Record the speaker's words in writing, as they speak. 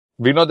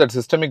We know that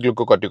systemic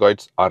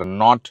glucocorticoids are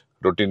not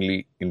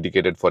routinely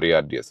indicated for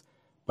ARDS,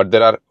 but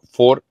there are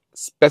 4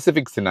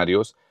 specific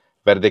scenarios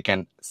where they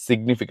can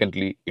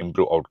significantly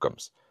improve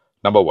outcomes.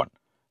 Number 1,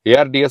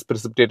 ARDS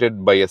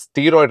precipitated by a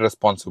steroid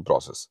responsive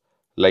process,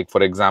 like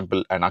for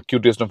example an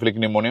acute eosinophilic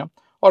pneumonia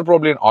or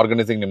probably an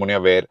organizing pneumonia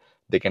where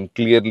they can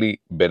clearly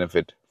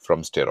benefit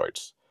from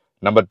steroids.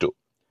 Number 2,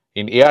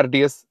 in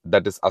ARDS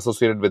that is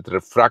associated with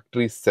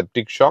refractory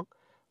septic shock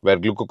where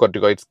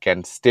glucocorticoids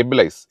can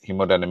stabilize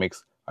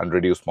hemodynamics and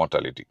reduce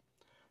mortality.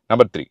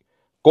 Number 3,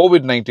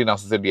 COVID-19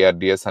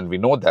 associated ARDS, and we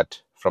know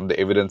that from the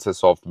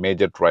evidences of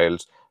major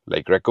trials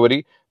like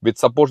recovery, which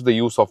supports the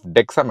use of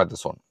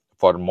dexamethasone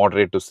for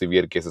moderate to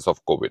severe cases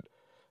of COVID.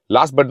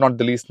 Last but not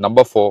the least,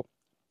 number 4,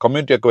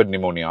 community acquired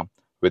pneumonia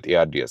with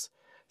ARDS.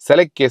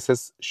 Select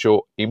cases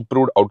show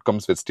improved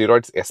outcomes with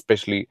steroids,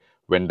 especially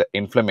when the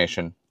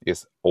inflammation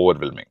is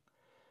overwhelming.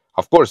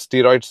 Of course,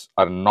 steroids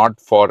are not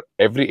for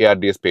every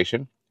ARDS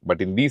patient,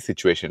 but in these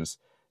situations,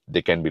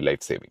 they can be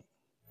life-saving.